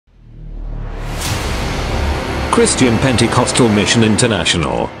Christian Pentecostal Mission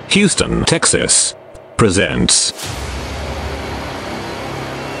International, Houston, Texas, presents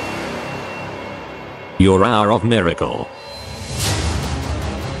Your Hour of Miracle.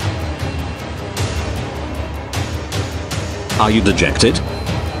 Are you dejected?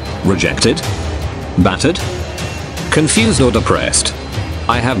 Rejected? Battered? Confused or depressed?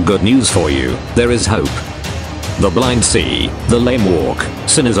 I have good news for you. There is hope. The blind see, the lame walk,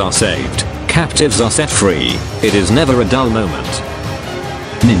 sinners are saved, captives are set free. It is never a dull moment.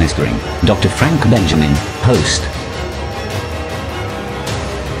 Ministering, Dr. Frank Benjamin, host.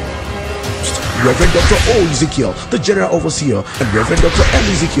 Reverend Dr. O. Ezekiel, the General Overseer, and Reverend Dr.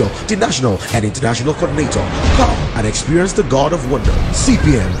 M. Ezekiel, the National and International Coordinator. Come and experience the God of Wonder.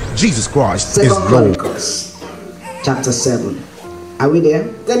 CPM, Jesus Christ is Lord. Chapter 7. Are we there?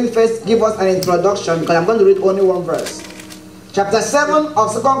 Let me first give us an introduction because I'm going to read only one verse. Chapter 7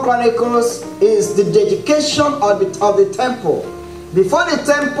 of 2 Chronicles is the dedication of the temple. Before the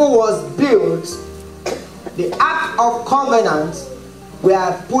temple was built, the Ark of Covenant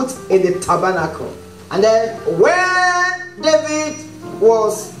were put in the tabernacle. And then when David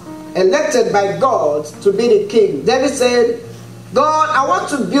was elected by God to be the king, David said, God, I want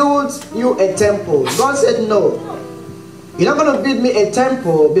to build you a temple. God said, no. You're not going to build me a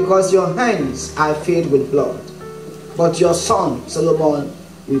temple because your hands are filled with blood. But your son, Solomon,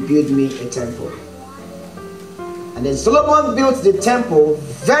 will build me a temple. And then Solomon built the temple,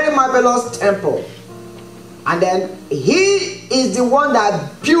 very marvelous temple. And then he is the one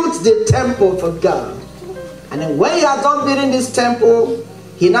that built the temple for God. And then when he had done building this temple,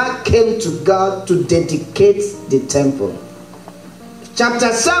 he now came to God to dedicate the temple.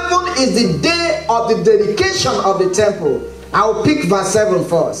 Chapter 7 is the day of the dedication of the temple. I will pick verse 7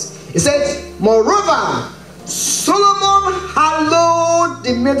 first. It says, moreover, Solomon hallowed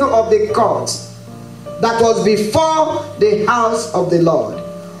the middle of the court that was before the house of the Lord.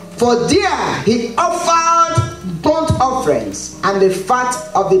 For there he offered burnt offerings and the fat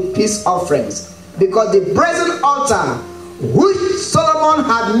of the peace offerings, because the brazen altar which Solomon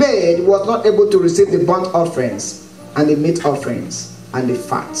had made was not able to receive the burnt offerings and the meat offerings and the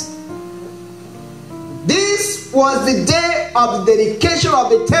fat. This was the day of the dedication of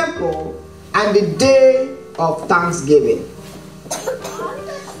the temple and the day of thanksgiving.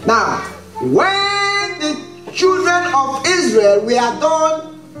 Now, when the children of Israel were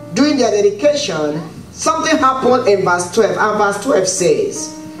done doing their dedication, something happened in verse 12, and verse 12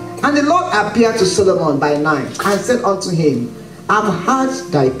 says, and the Lord appeared to Solomon by night and said unto him, I have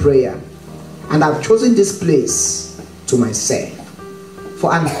heard thy prayer, and I have chosen this place to myself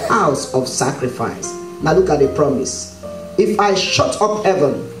for an house of sacrifice. Now look at the promise. If I shut up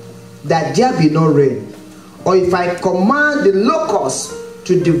heaven, that there be no rain, or if I command the locusts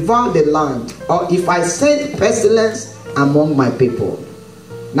to devour the land, or if I send pestilence among my people.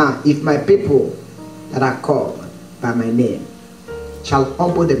 Now, if my people that are called by my name shall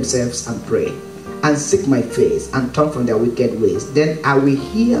humble themselves and pray, and seek my face, and turn from their wicked ways, then I will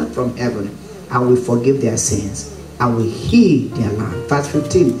hear from heaven, and will forgive their sins, and will heal their land. Verse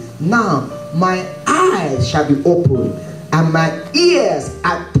 15. Now my eyes shall be opened, and my ears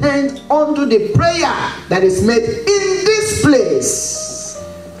attend unto the prayer that is made in this place.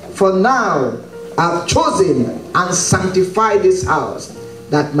 For now I have chosen and sanctified this house,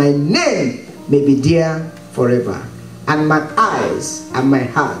 that my name may be there forever, and my eyes and my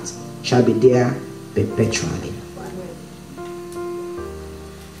heart shall be there perpetually.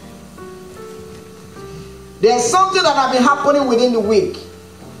 There's something that has been happening within the week,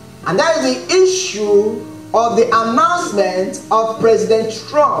 and that is the issue of the announcement of President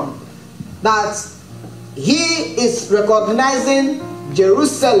Trump that he is recognizing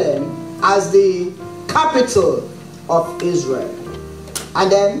Jerusalem as the capital of Israel. And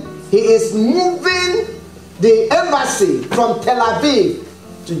then he is moving the embassy from Tel Aviv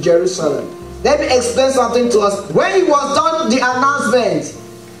to Jerusalem. Let me explain something to us. When he was done the announcement,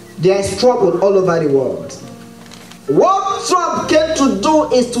 there is trouble all over the world. What Trump came to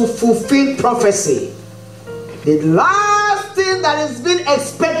do is to fulfill prophecy. The last thing that is being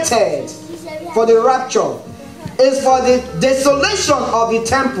expected for the rapture is for the desolation of the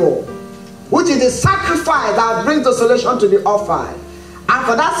temple, which is the sacrifice that brings desolation to be offered. And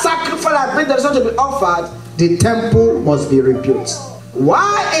for that sacrifice that brings desolation to be offered, the temple must be rebuilt.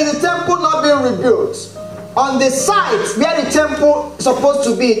 Why is the temple not being rebuilt? On the site where the temple is supposed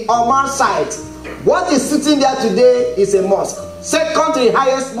to be, on one site, what is sitting there today is a mosque. Second to the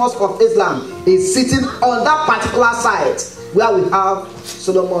highest mosque of Islam is sitting on that particular site where we have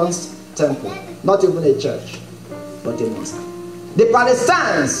Solomon's temple. Not even a church, but a mosque. The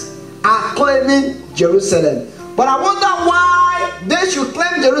Palestinians are claiming Jerusalem. But I wonder why they should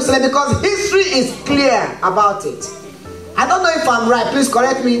claim Jerusalem, because history is clear about it. I don't know if I'm right, please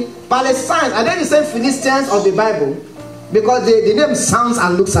correct me. Palestine, are they the same Philistines of the Bible? Because the name sounds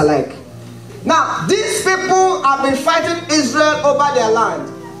and looks alike. Now, these people have been fighting Israel over their land.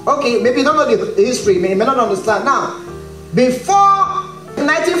 Okay, maybe you don't know the history, you may not understand. Now, before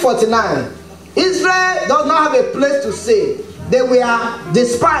 1949, Israel does not have a place to stay. They were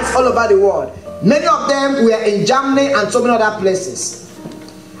dispersed all over the world. Many of them were in Germany and so many other places.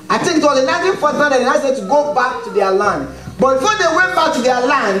 I think it was in 1949 that they decided to go back to their land. But before they went back to their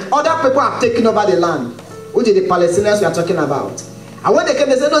land, other people have taken over the land, which is the Palestinians we are talking about. And when they came,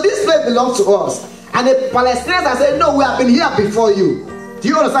 they said, no, this place belongs to us. And the Palestinians have said, no, we have been here before you. Do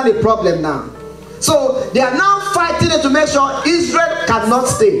you understand the problem now? So they are now fighting to make sure Israel cannot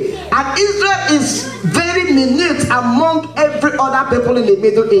stay. And Israel is very minute among every other people in the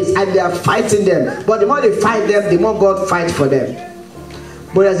Middle East. And they are fighting them. But the more they fight them, the more God fights for them.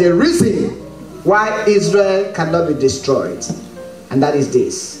 But there's a reason why Israel cannot be destroyed. And that is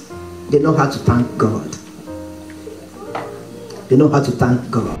this. They know how to thank God. They know how to thank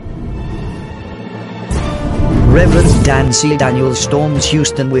God. Reverend Dan C. Daniel storms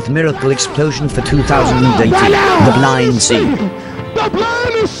Houston with miracle explosion for 2018. The blind see. The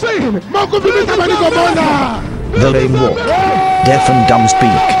blind is seeing. The lame walk. Deaf and dumb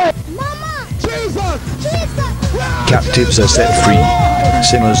speak. Captives are set free.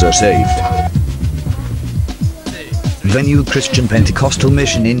 Sinners are saved. Venue Christian Pentecostal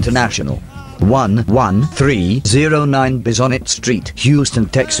Mission International. 11309 Bisonet Street, Houston,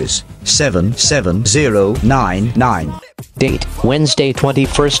 Texas, 77099. Date, Wednesday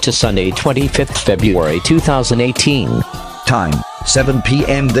 21st to Sunday 25th February 2018. Time, 7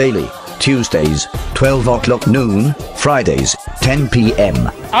 p.m. daily. Tuesdays, 12 o'clock noon. Fridays, 10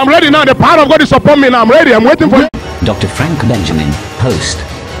 p.m. I'm ready now. The power of God is upon me now. I'm ready. I'm waiting for Dr. Frank Benjamin, host.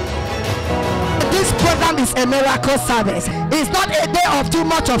 This program is a miracle service. It's not a day of too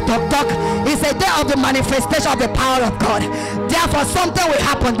much of talk. It's a day of the manifestation of the power of God. Therefore, something will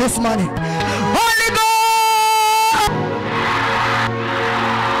happen this morning. Holy Ghost!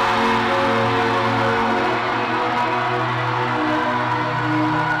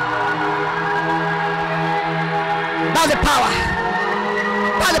 That's the power.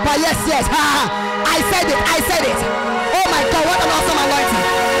 That's the power. Yes, yes. I said it. I said it. Oh my God, what an awesome anointing.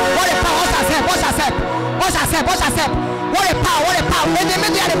 What a power. What a step. What a step. What a step. What a step. What a power. What a power. In the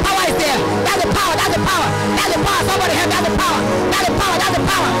middle, the power is there. That's the power. That's the power. That's the power. Somebody have that's the power. That's the power. That's the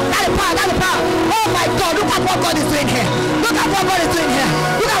power. That's the power. That's the power. Oh my God, look at what God is doing here. Look at what God is doing here.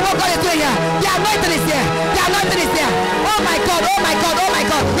 Look at what God is doing here. The anointing is there. The anointing is there. Oh my God. Oh my God. Oh my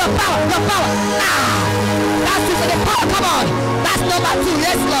God. Your power. Your power. That's it. The power. Come on. That's number 2.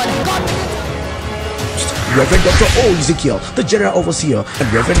 Yes, Lord. God. Reverend Dr. O. Ezekiel, the General Overseer,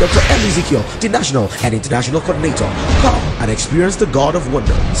 and Reverend Dr. M. Ezekiel, the National and International Coordinator. Come and experience the God of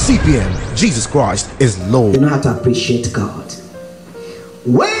Wonder. CPM, Jesus Christ is Lord. You know how to appreciate God.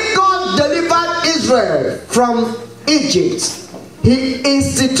 When God delivered Israel from Egypt, He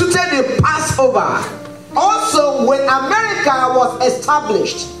instituted the Passover. Also, when America was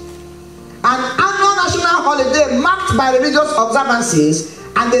established, an annual national holiday marked by religious observances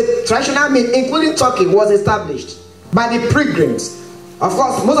and the traditional meal, including turkey, was established by the Pilgrims. Of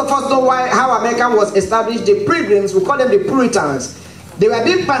course, most of us know how America was established. The Pilgrims, we call them the Puritans. They were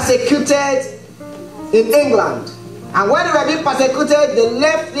being persecuted in England. And when they were being persecuted, they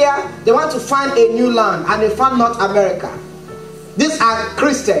left there. They want to find a new land, and they found North America. These are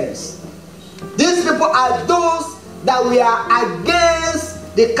Christians. These people are those that were against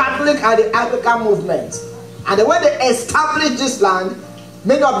the Catholic and the African movement. And when they established this land,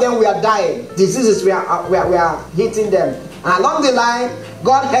 many of them were dying. Diseases were hitting them. And along the line,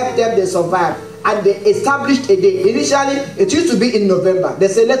 God helped them, they survived. And they established a day. Initially, it used to be in November. They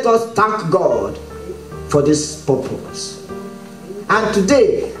said, let us thank God for this purpose. And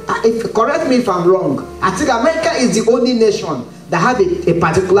today, correct me if I'm wrong, I think America is the only nation that have a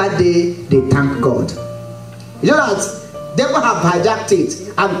particular day they thank God. You know that devil have hijacked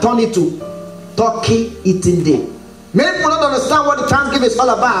it and turned it to turkey eating day. Many people don't understand what the Thanksgiving is all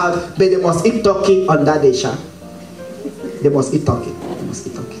about, but they must eat turkey on that day, sha. They must eat turkey. They must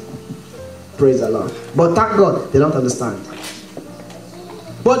eat turkey. Praise the Lord. But thank God, they don't understand.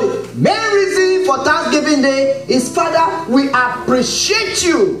 But the main reason for Thanksgiving Day is, Father, we appreciate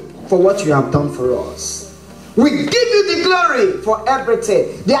you for what you have done for us. We give you the glory for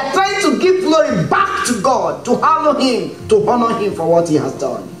everything. They are trying to give glory back to God, to honor Him for what He has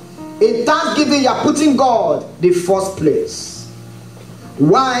done. In Thanksgiving, you are putting God the first place.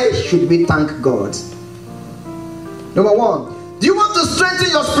 Why should we thank God? Number one, do you want to strengthen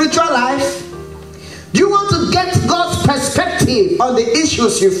your spiritual life? Do you want to get God's perspective on the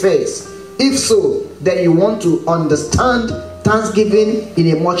issues you face? If so, then you want to understand thanksgiving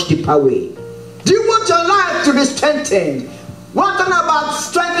in a much deeper way. Do you want your life to be strengthened? When I'm talking about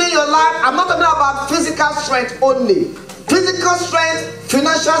strengthening your life, I'm not talking about physical strength only. Physical strength,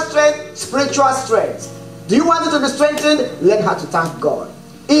 financial strength, spiritual strength. Do you want it to be strengthened? Learn how to thank God.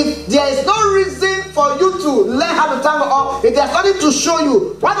 If there is no reason for you to learn how to thank God, or if there's nothing to show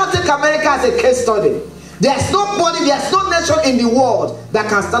you, why not take America as a case study? There's nobody, there's no nation in the world that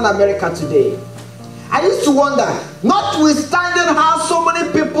can stand America today. I used to wonder, notwithstanding how so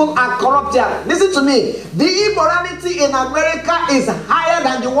many people are corrupt here, listen to me, the immorality in America is higher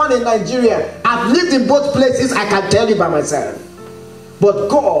than the one in Nigeria. I've lived in both places, I can tell you by myself. But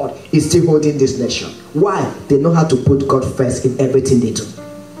God is still holding this nation. Why? They know how to put God first in everything they do.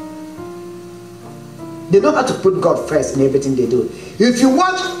 They know how to put God first in everything they do. If you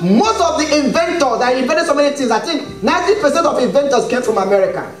watch most of the inventors that invented so many things, I think 90% of inventors came from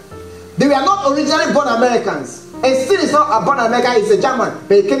America. They were not originally born Americans. And still it's not a born American, it's a German.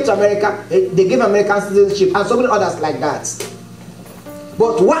 But he came to America, they gave American citizenship and so many others like that.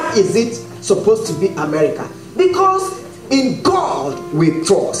 But what is it supposed to be America? Because in God we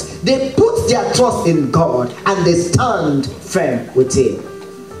trust. They put their trust in God and they stand firm with Him.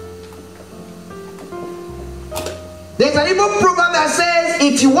 There's an Igbo proverb that says,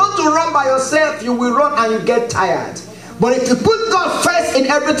 if you want to run by yourself, you will run and you get tired. But if you put God first in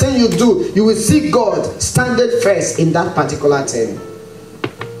everything you do, you will see God standing first in that particular thing.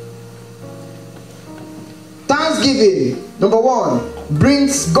 Thanksgiving, number one,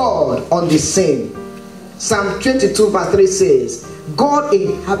 brings God on the scene. Psalm 22 verse 3 says, God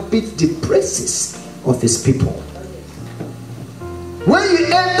inhabits the praises of His people. When you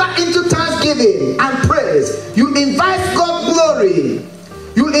enter into thanksgiving and praise, you invite God's glory.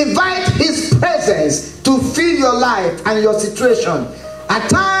 You invite His presence to fill your life and your situation. At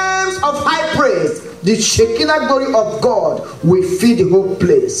times of high praise, the Shekinah glory of God will fill the whole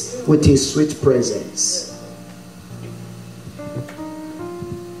place with His sweet presence.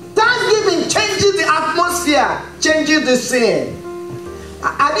 Thanksgiving changes the atmosphere, changes the scene.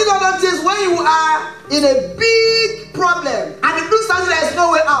 I did other things when you are in a big problem and it looks as if there is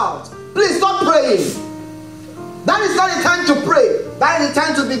no way out. Please stop praying. That is not the time to pray. That is the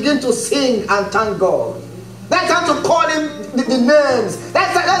time to begin to sing and thank God. That's time to call Him the names.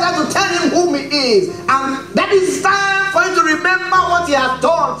 That's time to tell Him whom He is. And that is time for you to remember what He has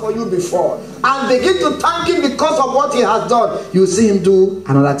done for you before. And begin to thank Him because of what He has done. You see Him do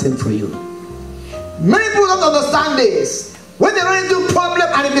another thing for you. Many people don't understand this. When they run into a problem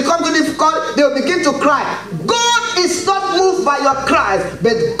and it becomes too difficult, they will begin to cry. God is not moved by your cries,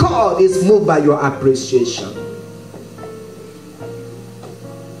 but God is moved by your appreciation.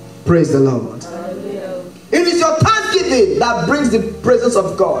 Praise the Lord. It is your thanksgiving that brings the presence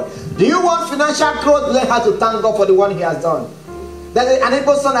of God. Do you want financial growth? Learn how to thank God for the one He has done. There's an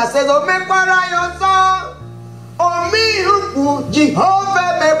Igbo song that says, "Oh, me para your song, oh me uku,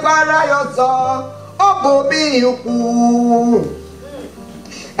 Jehovah me para your song, oh me uku."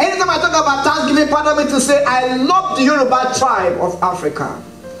 Anytime I talk about thanksgiving, pardon me to say, I love the Yoruba tribe of Africa.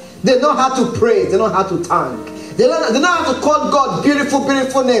 They know how to praise. They know how to thank. They know how to call God beautiful,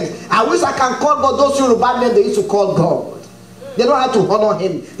 beautiful names. I wish I can call God those Yoruba names they used to call God. They know how to honor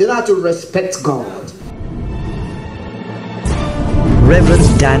Him. They know how to respect God.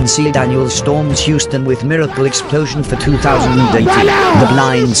 Reverend Dan C. Daniel storms Houston with miracle explosion for 2018. The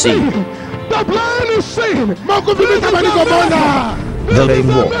blind see. The blind is seeing. The lame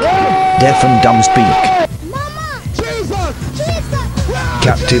walk. Deaf and dumb speak.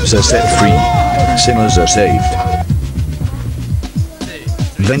 Captives are set free. Sinners are saved.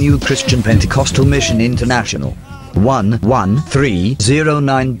 Venue Christian Pentecostal Mission International.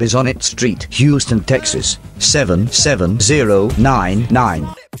 11309 Bisonet Street, Houston, Texas, 77099.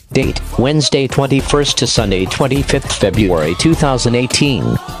 Date, Wednesday 21st to Sunday 25th February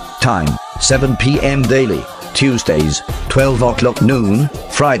 2018. Time, 7 p.m. daily. Tuesdays, 12 o'clock noon.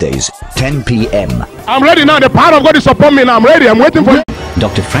 Fridays, 10 p.m. I'm ready now. The power of God is upon me now. I'm ready. I'm waiting for you.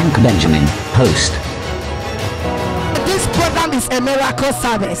 Dr. Frank Benjamin, host. This program is a miracle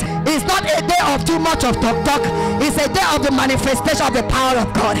service. It's not a day of too much of talk. It's a day of the manifestation of the power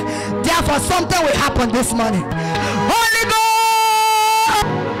of God. Therefore, something will happen this morning. Holy Ghost!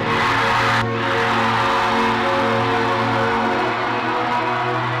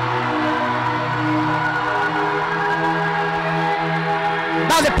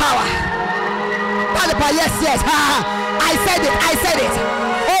 That's the power. That's the power. Yes, yes. I said it. I said it.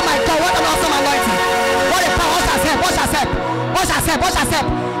 Oh my God, what an awesome anointing. What a power. What has helped? What shall say? What shall say?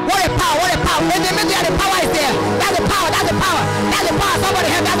 What a power, what a power. In the middle, the power is there. That's the power, that's the power. That's the power.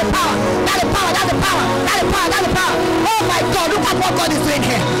 Somebody have that's the power. That's the power, that's the power. That's the power, that's the power. Oh my God, look at what God is doing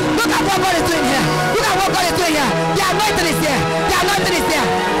here. Look at what God is doing here. Look at what God is doing here. The anointing is there. The anointing is there.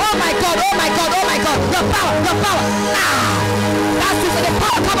 Oh my God, oh my God, oh my God. The power, the power. Ah, that's it for the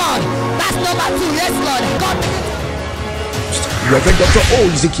power. Come on. That's number 2. Yes, Lord. God. Reverend Dr. O.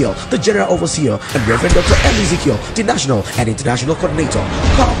 Ezekiel, the General Overseer, and Reverend Dr. M. Ezekiel, the National and International Coordinator.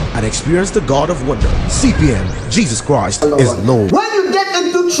 Come and experience the God of Wonder. CPM, Jesus Christ is Lord. When you get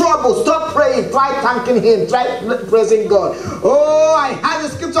into trouble, stop praying. Try thanking Him. Try praising God. Oh, I heard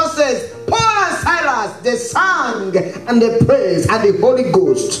the scripture says, Paul and Silas, they sang and they praised, and the Holy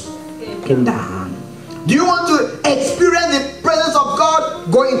Ghost came down. Do you want to experience the presence of God?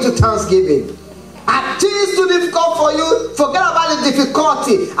 Go into thanksgiving. Are things too difficult for you? Forget about the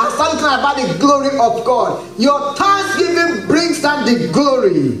difficulty and start looking about the glory of God. Your thanksgiving brings down the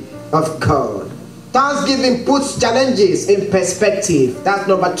glory of God. Thanksgiving puts challenges in perspective. That's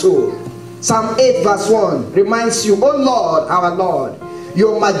number 2. Psalm 8 verse 1 reminds you, O Lord, our Lord,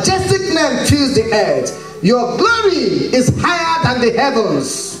 your majestic name fills the earth. Your glory is higher than the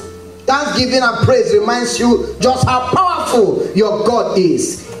heavens. Thanksgiving and praise reminds you just how powerful your God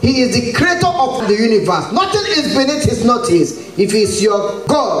is. He is the creator of the universe. Nothing is beneath His notice. If He's your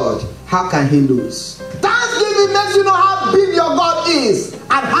God, how can He lose? Thanksgiving makes you know how big your God is and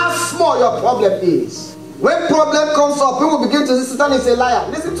how small your problem is. When problem comes up, people begin to say Satan is a liar.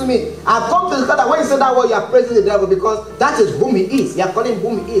 Listen to me. I've come to discover that when you say that word, you are praising the devil, because that is whom he is. You are calling him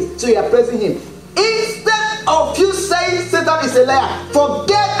whom he is. So you are praising him. Instead of you saying Satan is a liar,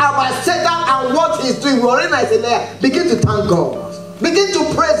 forget about Satan and what he's doing. We already know he's a liar. Begin to thank God. Begin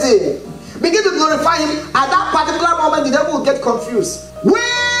to praise Him. Begin to glorify Him. At that particular moment, the devil will get confused.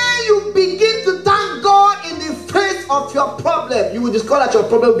 When you begin to thank God in the face of your problem, you will discover that your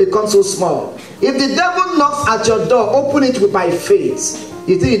problem will become so small. If the devil knocks at your door, open it with by faith.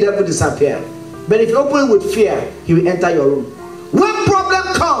 You think the devil will disappear. But if you open it with fear, he will enter your room. When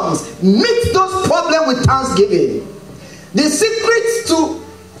problem comes, meet those problems with thanksgiving. The secret to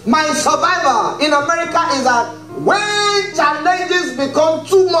my survival in America is that when challenges become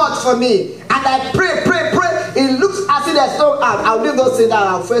too much for me and I pray, it looks as if there's no out. I'll leave those things and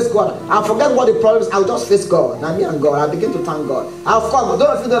I'll face God. I'll forget what the problem is. I'll just face God. Now me and God, I'll begin to thank God. Of course,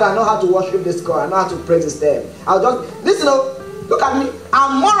 don't feel that I know how to worship this God. I know how to praise His name. I'll just, listen, look at me.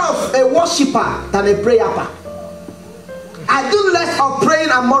 I'm more of a worshiper than a prayer. I do less of praying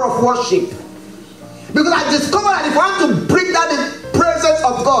and more of worship. Because I discovered that if I want to bring down the presence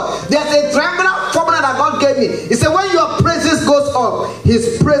of God, there's a triangular formula that God gave me. He said when your praises goes up,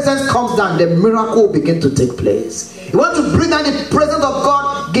 His presence comes down, the miracle will begin to take place. You want to bring down the presence of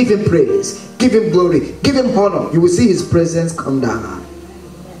God, give Him praise, give Him glory, give Him honor. You will see His presence come down.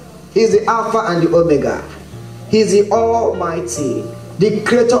 He is the Alpha and the Omega. He is the Almighty, the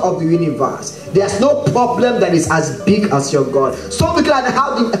creator of the universe. There's no problem that is as big as your God. Stop looking at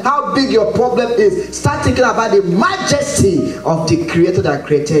how big your problem is. Start thinking about the majesty of the creator that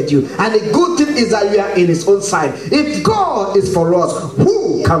created you. And the good thing is that you are in His own side. If God is for us,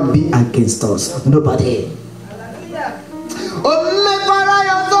 who can be against us? Nobody.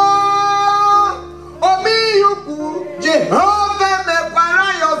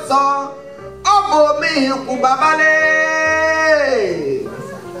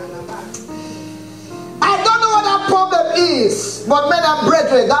 I don't know what that problem is, but men and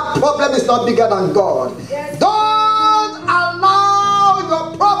brethren, that problem is not bigger than God. Don't allow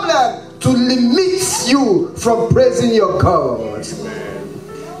your problem to limit you from praising your God.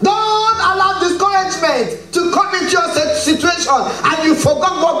 Don't allow discouragement to come into your situation and you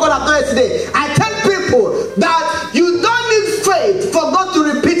forgot what God has done yesterday. I tell people that you don't need faith for God to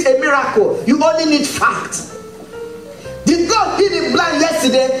repeat a miracle. You only need fact. Did God heal the blind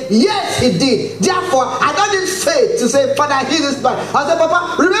yesterday? Yes, He did. Therefore, I don't need faith to say, Father, heal this blind. I said,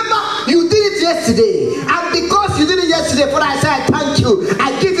 Papa, remember, you did it yesterday. And because you did it yesterday, Father, I say, I thank you.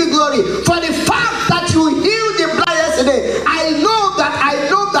 I give you glory. For the fact that you healed the blind yesterday, I know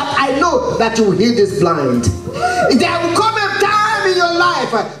that you will heal this blind. There will come a time in your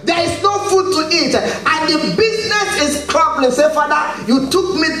life, there is no food to eat, and the business is crumbling. Say, Father, you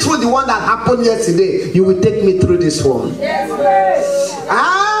took me through the one that happened yesterday. You will take me through this one. Yes,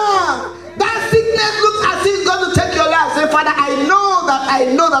 that sickness looks as if it's going to take your life. Say, Father, I know that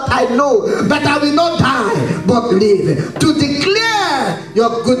I will not die but live to declare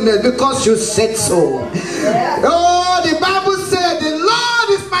your goodness because you said so. Oh, the Bible said, the Lord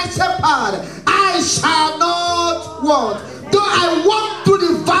is my shepherd, I shall not want. Though I walk through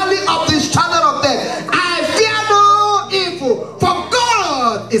the valley of the shadow of death, I fear no evil,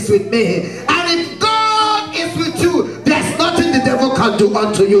 with me. And if God is with you, there's nothing the devil can do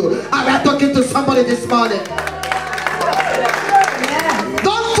unto you. Am I talking to somebody this morning?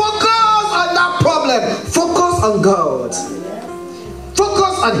 Don't focus on that problem. Focus on God.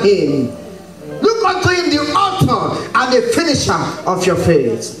 Focus on Him. Look unto Him, the author and the finisher of your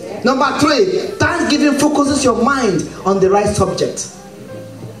faith. Number 3, thanksgiving focuses your mind on the right subject.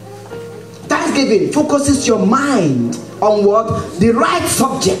 Thanksgiving focuses your mind on what? The right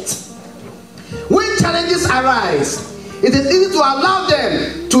subject. When challenges arise, it is easy to allow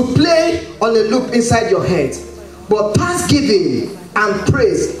them to play on a loop inside your head. But thanksgiving and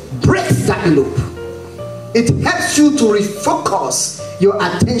praise breaks that loop. It helps you to refocus your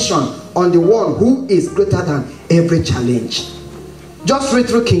attention on the one who is greater than every challenge. Just read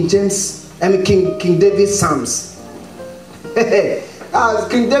through King David's Psalms.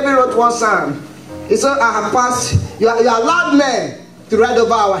 King David wrote one psalm. He said, I have passed, you allowed men to ride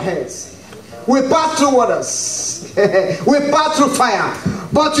over our heads. We passed through waters. We passed through fire.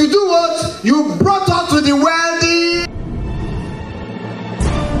 But you do what? You brought us to the wealthy.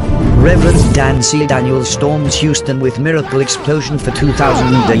 Reverend Dan C. Daniel storms Houston with miracle explosion for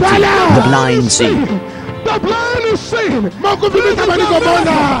 2018. The blind see. The blind is seeing.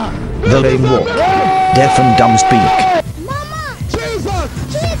 The lame walk. Deaf and dumb speak.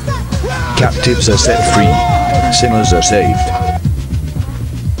 Captives are set free. Sinners are saved.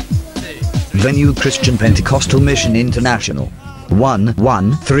 Venue Christian Pentecostal Mission International.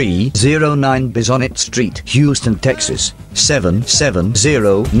 11309 Bisonet Street, Houston, Texas,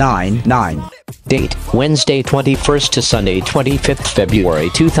 77099. Date, Wednesday 21st to Sunday 25th February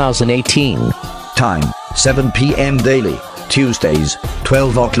 2018. Time, 7 p.m. daily. Tuesdays,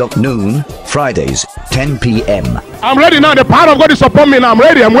 12 o'clock noon. Fridays, 10 p.m. I'm ready now. The power of God is upon me now. I'm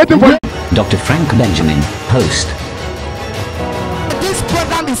ready. I'm waiting for you. Dr. Frank Benjamin, host. This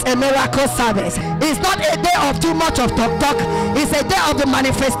program is a miracle service. It's not a day of too much of talk. It's a day of the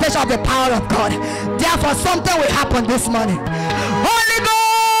manifestation of the power of God. Therefore, something will happen this morning. Holy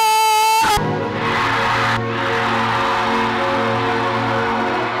Ghost!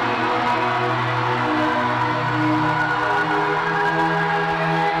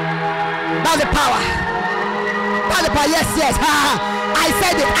 Now the power. Now the power. Yes. I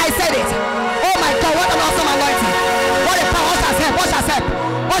said it. Oh my God, what an awesome anointing. What a power. What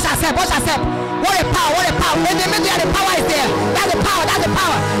a power. In the middle, the power is there. That's the power.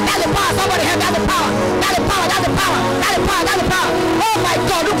 Somebody have that's the power. Oh my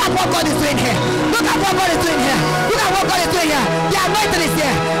God, look at what God is doing here. The anointing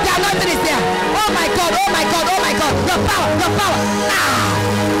is there. Oh my God. The power.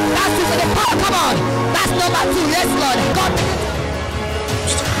 That's it, the power. Come on. That's number 2. Yes, Lord. God.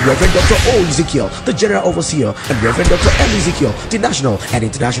 Reverend Dr. O. Ezekiel, the General Overseer, and Reverend Dr. M. Ezekiel, the National and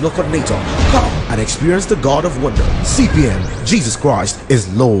International Coordinator. Come and experience the God of Wonder. CPM, Jesus Christ is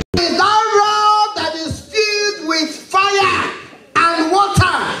Lord. That road that is filled with fire and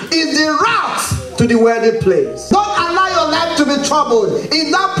water is the route to the wealthy place. Don't allow your life to be troubled. In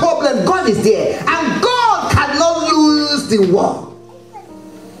that problem, God is there. And God cannot lose the war.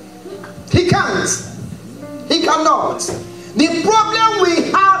 He can't. He cannot. The problem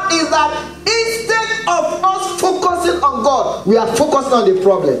we have is that instead of us focusing on God, we are focusing on the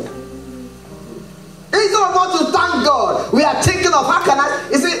problem. Instead of us to thank God, we are thinking of how can I.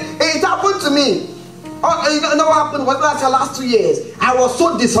 You see, it happened to me. You know what happened? What was the last 2 years? I was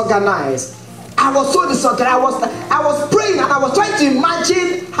so disorganized. I was praying and I was trying to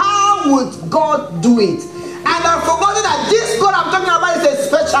imagine how would God do it. And I forgot that this God I'm talking about is a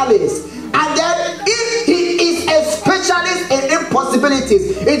specialist. And then if he is a specialist in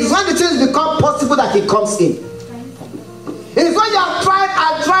impossibilities, it is when the things become possible that he comes in. It is when you have tried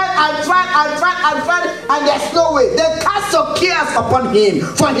and there's no way. Then cast your cares upon him,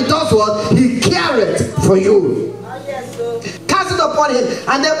 for he does what? He careth for you. Cast it upon him,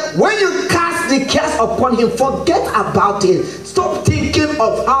 and then when you cast the cares upon him, forget about it. Stop thinking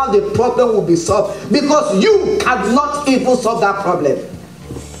of how the problem will be solved, because you cannot even solve that problem.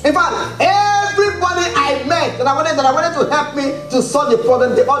 In fact, everybody I met that I wanted to help me to solve the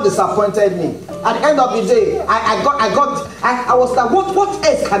problem, they all disappointed me. At the end of the day, I was like, what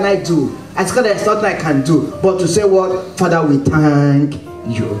else can I do? I said, there's nothing I can do but to say, what? Father, we thank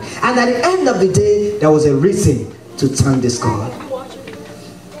you. And at the end of the day, there was a reason to thank this God.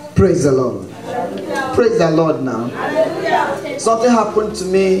 Praise the Lord. Praise the Lord now. Something happened to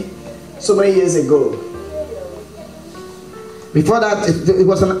me so many years ago. Before that, it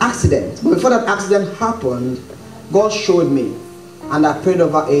was an accident. But before that accident happened, God showed me. And I prayed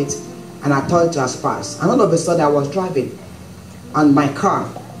over it. And I thought it was passed. And all of a sudden, I was driving. And my car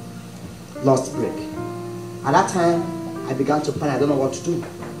lost brake. At that time, I began to panic. I don't know what to do.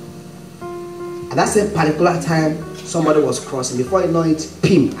 At that same particular time, somebody was crossing. Before you know it,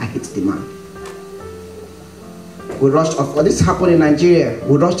 pim, I hit the man. We rushed off. Well, this happened in Nigeria.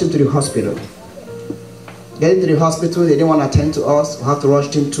 We rushed him to the hospital. Getting to the hospital, they didn't want to attend to us. We have to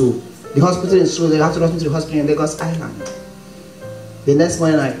rush him to the hospital in Seoul. They have to rush him to the hospital in Lagos Island. The next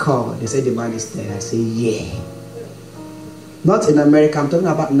morning I called. They said the man is dead. I say, yeah. Not in America. I'm talking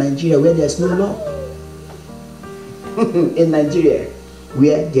about Nigeria where there's no law. In Nigeria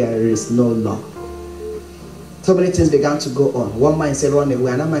where there is no law. So many things began to go on. One man said run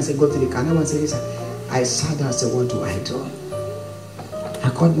away. Another man said go to the car. Another man said this. I sat down and said, what do I do? I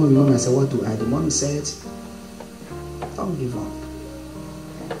called mommy. Mommy, I said, what do I do? Mommy said, don't give up.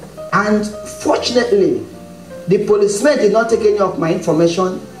 And fortunately, the policemen did not take any of my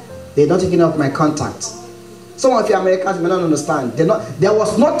information. They did not take any of my contacts. Some of you Americans may not understand. There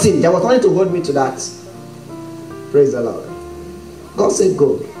was nothing to hold me to that. Praise the Lord. God said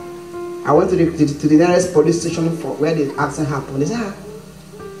go. I went to the nearest police station for where the accident happened. They said,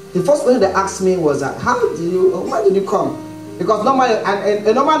 the first question they asked me was that, why did you come? Because normally,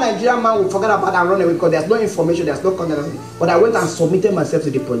 a normal Nigerian man will forget about that and run away because there's no information, there's no content. But I went and submitted myself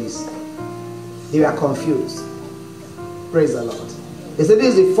to the police. They were confused. Praise the Lord. They said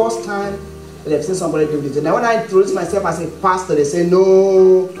this is the first time that they've seen somebody do this. And when I introduced myself as a pastor, they say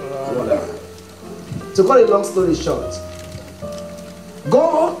no. To cut a long story short,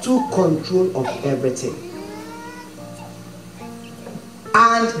 God took control of everything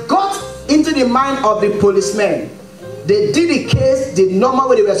and got into the mind of the policemen. They did the case the normal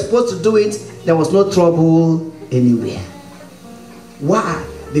way they were supposed to do it. There was no trouble anywhere. Why?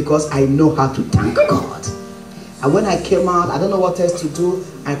 Because I know how to thank God. And when I came out, I don't know what else to do.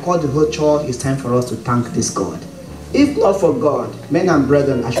 I called the whole church. It's time for us to thank this God. If not for God, men and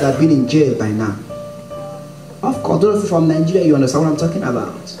brethren, I should have been in jail by now. Of course, those of you from Nigeria, you understand what I'm talking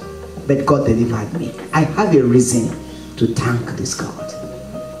about. But God delivered me. I have a reason to thank this God.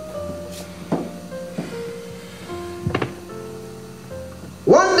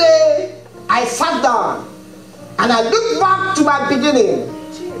 One day, I sat down and I looked back to my beginning.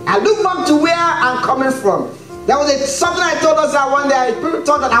 I looked back to where I'm coming from. There was something I told us that one day. People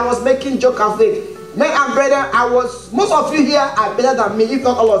thought that I was making joke of it. Men and brethren, most of you here are better than me, if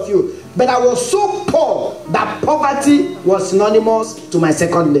not all of you. But I was so poor that poverty was synonymous to my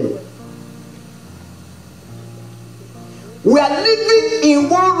second name. We are living in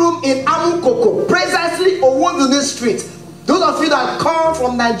one room in Amukoko, precisely on Owodunde Street. Those of you that come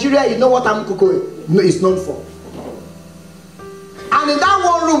from Nigeria, you know what Amukoko is known for. And in that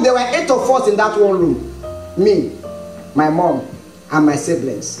one room, there were 8 of us in that one room. Me, my mom, and my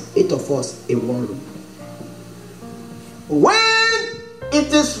siblings. 8 of us in one room. When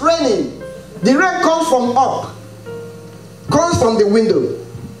it is raining, the rain comes from up, comes from the window,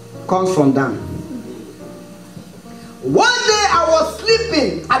 comes from down. One day I was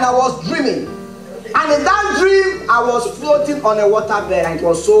sleeping and I was dreaming. And in that dream, I was floating on a waterbed and it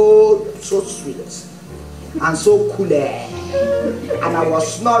was so sweet and so cool. And I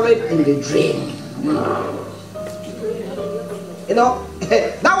was snoring in the dream. You know,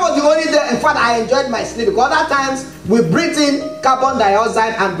 that was the only day, in fact, I enjoyed my sleep because other times we breathe in carbon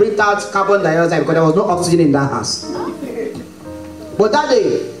dioxide and breathe out carbon dioxide because there was no oxygen in that house. But that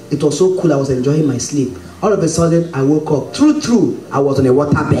day, it was so cool, I was enjoying my sleep. All of a sudden, I woke up. True, I was on a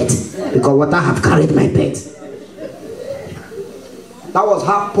water bed because water had carried my bed. That was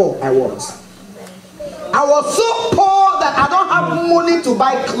how poor I was. I was so poor that I don't have money to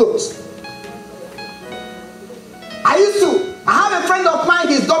buy clothes. I have a friend of mine,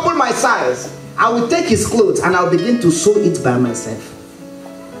 he's double my size. I will take his clothes and I'll begin to sew it by myself.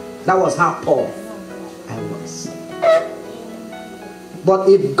 That was how poor I was. But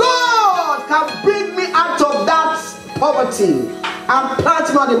if God can bring me out of that poverty and plant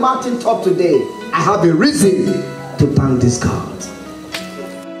me on the mountaintop today, I have a reason to thank this God.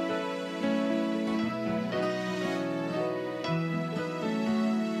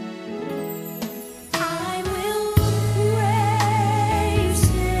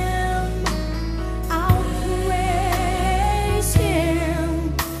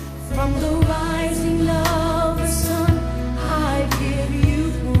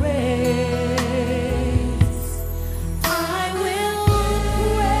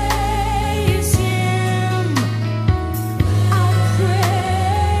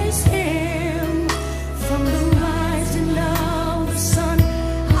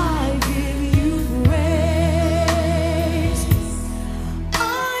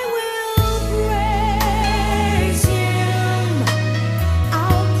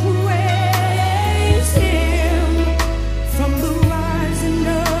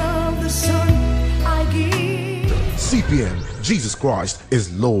 CPM, Jesus Christ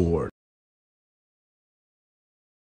is Lord.